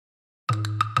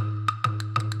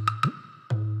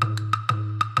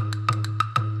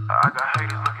I got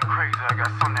haters looking crazy, I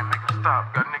got some that make them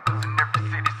stop. Got niggas in every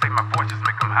city say my voice just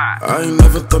make them hot. I ain't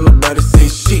never thought nobody say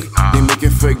shit. They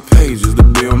making fake pages to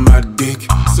be on my dick.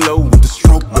 Slow with the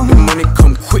stroke, but the money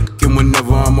come quick. And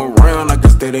whenever I'm around, I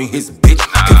guess that ain't his bitch.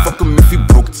 Can't fuck him if he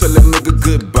broke, tell a nigga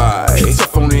goodbye. He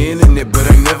tough on the internet, but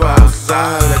ain't never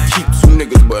outside. I keep two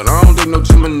niggas, but I don't think no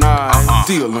Gemini.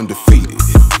 Still undefeated,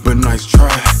 but nice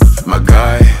try, my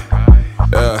guy.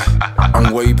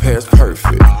 I'm way past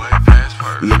perfect.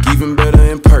 Look even better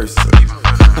in person.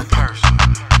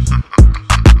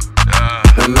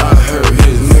 And I heard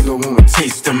his nigga wanna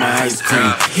taste of my ice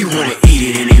cream. He wanna eat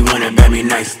it and he wanna buy me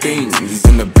nice things. He's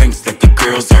in the banks like the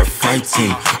girls are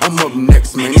fighting. I'm up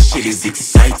next, man, this shit is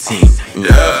exciting.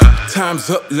 Time's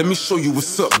up, let me show you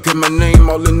what's up. Get my name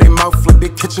all in their mouth like they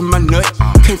catching my nut.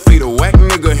 Can't fade a whack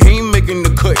nigga, he ain't making the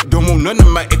cut. Don't want none of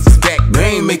my exes back,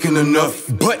 they ain't making enough.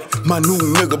 But my new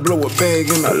nigga blow a bag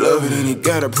and I love it. And he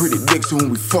got a pretty dick, so when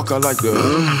we fuck I like the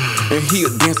And he a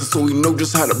dancer, so he know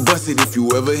just how to bust it. If you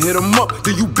ever hit him up,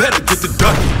 then you better get the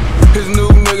duck. His new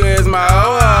nigga is my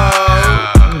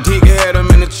oh-oh. Dick had him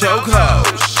in the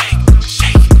chokehold.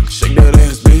 Shake that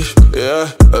ass, bitch.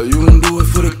 Yeah, you gon' do it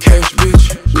for the cash,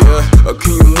 bitch. Yeah, or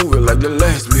can you move it like the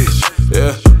last bitch?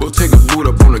 Yeah, go take a boot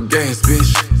up on the gas,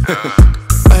 bitch.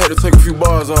 I had to take a few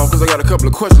bars off cause I got a couple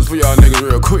of questions for y'all niggas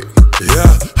real quick.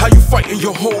 Yeah, how you fighting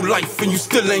your whole life and you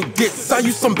still ain't this? How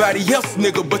you somebody else,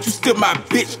 nigga, but you still my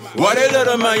bitch? Why they let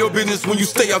her mind your business when you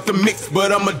stay out the mix?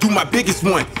 But I'ma do my biggest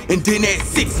one, and then at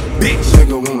 6, bitch.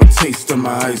 Nigga wanna taste of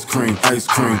my ice cream, ice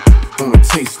cream. Wanna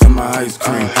taste of my ice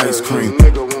cream, ice cream.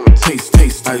 Nigga wanna taste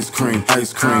ice cream,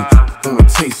 ice cream. Wanna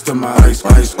taste of my ice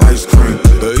cream.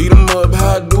 Eat 'em up,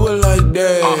 how I do it like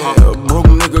that. A broke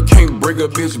nigga can't break a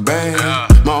bitch back.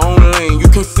 My own lane, you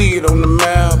can see it on the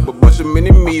map. A bunch of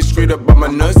mini-me straight up by my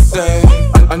nutsack.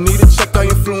 I need to check how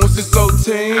influence this whole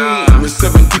team. With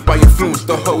Sevndeep, I influenced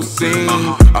the whole scene.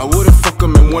 I wouldn't fuck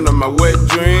him in one of my wet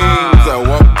dreams. I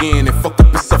walk in and fuck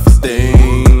up his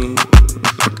self-esteem.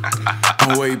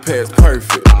 I'm way past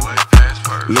perfect.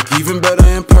 Look even better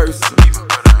in person.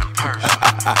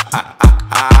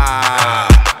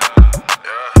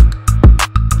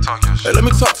 Hey, let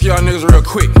me talk to y'all niggas real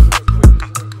quick.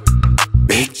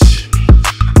 Bitch,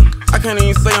 I can't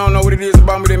even say I don't know what it is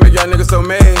about me that make y'all niggas so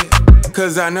mad.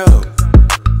 Cause I know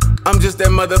I'm just that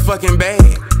motherfucking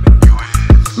bad.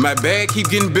 My bag keep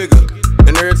getting bigger,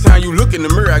 and every time you look in the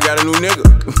mirror I got a new nigga.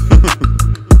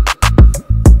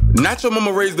 Not your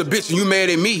mama raised a bitch and you mad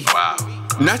at me. Wow.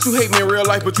 Not you hate me in real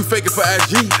life but you fake it for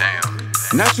IG. Damn.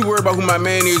 Not you worry about who my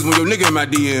man is when your nigga in my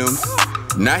DMs.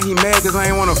 Now he mad cause I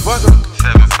ain't wanna fuck him.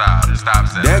 7 style, stop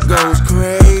 7. That goes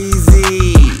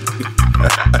crazy.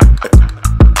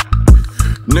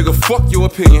 Nigga, fuck your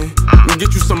opinion and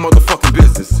get you some motherfucking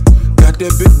business. Got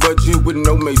that big budget with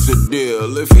no major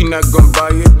deal. If he not gon' buy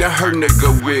it, then her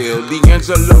nigga will. The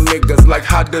Angelo niggas like,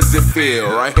 how does it feel?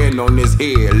 Right hand on his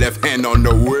head, left hand on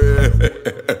the wheel.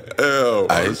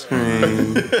 Ice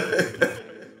cream.